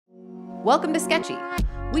Welcome to Sketchy.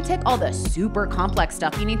 We take all the super complex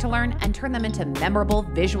stuff you need to learn and turn them into memorable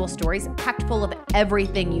visual stories packed full of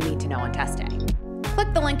everything you need to know in testing.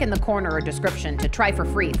 Click the link in the corner or description to try for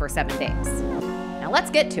free for 7 days. Now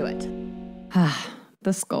let's get to it.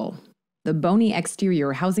 The skull. The bony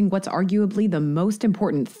exterior housing what's arguably the most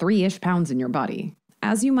important 3-ish pounds in your body.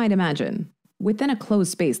 As you might imagine, within a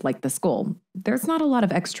closed space like the skull, there's not a lot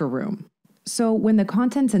of extra room. So when the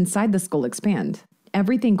contents inside the skull expand,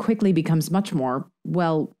 everything quickly becomes much more,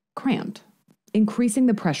 well, cramped, increasing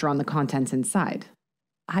the pressure on the contents inside.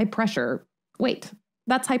 High pressure, wait,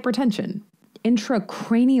 that's hypertension.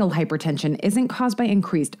 Intracranial hypertension isn't caused by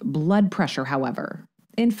increased blood pressure, however.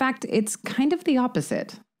 In fact, it's kind of the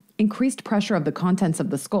opposite. Increased pressure of the contents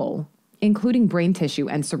of the skull, including brain tissue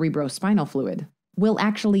and cerebrospinal fluid, will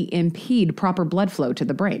actually impede proper blood flow to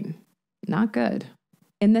the brain. Not good.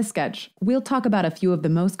 In this sketch, we'll talk about a few of the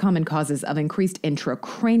most common causes of increased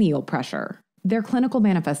intracranial pressure, their clinical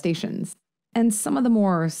manifestations, and some of the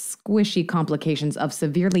more squishy complications of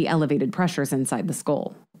severely elevated pressures inside the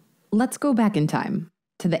skull. Let's go back in time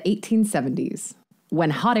to the 1870s,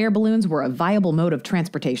 when hot air balloons were a viable mode of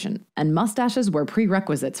transportation and mustaches were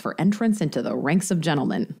prerequisites for entrance into the ranks of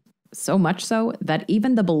gentlemen. So much so that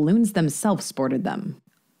even the balloons themselves sported them.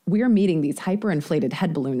 We're meeting these hyperinflated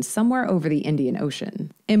head balloons somewhere over the Indian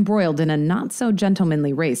Ocean, embroiled in a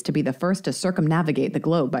not-so-gentlemanly race to be the first to circumnavigate the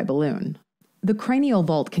globe by balloon. The cranial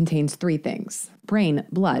vault contains 3 things: brain,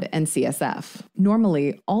 blood, and CSF.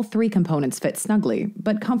 Normally, all 3 components fit snugly,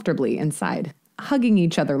 but comfortably inside, hugging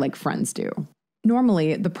each other like friends do.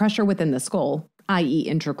 Normally, the pressure within the skull, i.e.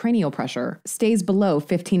 intracranial pressure, stays below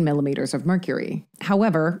 15 millimeters of mercury.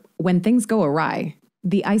 However, when things go awry,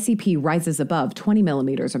 the ICP rises above 20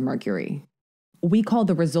 millimeters of mercury. We call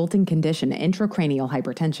the resulting condition intracranial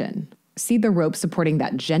hypertension. See the rope supporting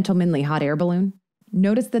that gentlemanly hot air balloon?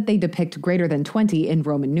 Notice that they depict greater than 20 in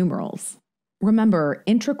Roman numerals. Remember,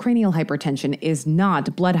 intracranial hypertension is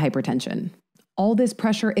not blood hypertension. All this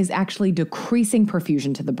pressure is actually decreasing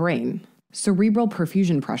perfusion to the brain. Cerebral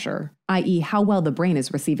perfusion pressure, i.e. how well the brain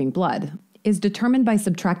is receiving blood, is determined by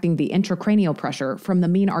subtracting the intracranial pressure from the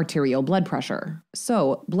mean arterial blood pressure.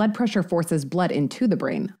 So, blood pressure forces blood into the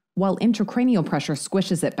brain, while intracranial pressure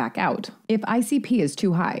squishes it back out. If ICP is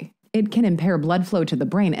too high, it can impair blood flow to the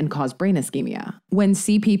brain and cause brain ischemia. When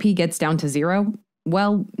CPP gets down to 0,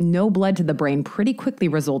 well, no blood to the brain pretty quickly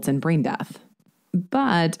results in brain death.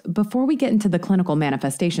 But before we get into the clinical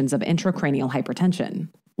manifestations of intracranial hypertension,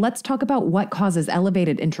 let's talk about what causes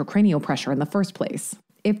elevated intracranial pressure in the first place.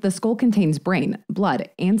 If the skull contains brain, blood,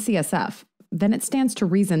 and CSF, then it stands to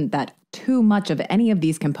reason that too much of any of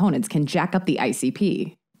these components can jack up the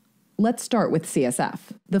ICP. Let's start with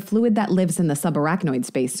CSF, the fluid that lives in the subarachnoid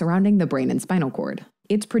space surrounding the brain and spinal cord.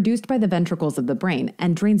 It's produced by the ventricles of the brain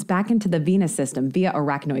and drains back into the venous system via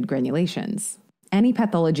arachnoid granulations. Any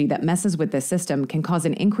pathology that messes with this system can cause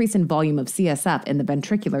an increase in volume of CSF in the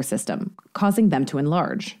ventricular system, causing them to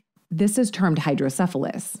enlarge. This is termed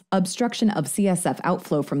hydrocephalus. Obstruction of CSF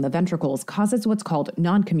outflow from the ventricles causes what's called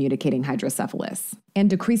non-communicating hydrocephalus, and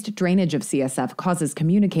decreased drainage of CSF causes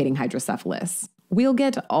communicating hydrocephalus. We'll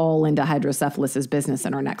get all into hydrocephalus's business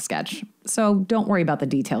in our next sketch, so don't worry about the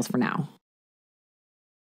details for now.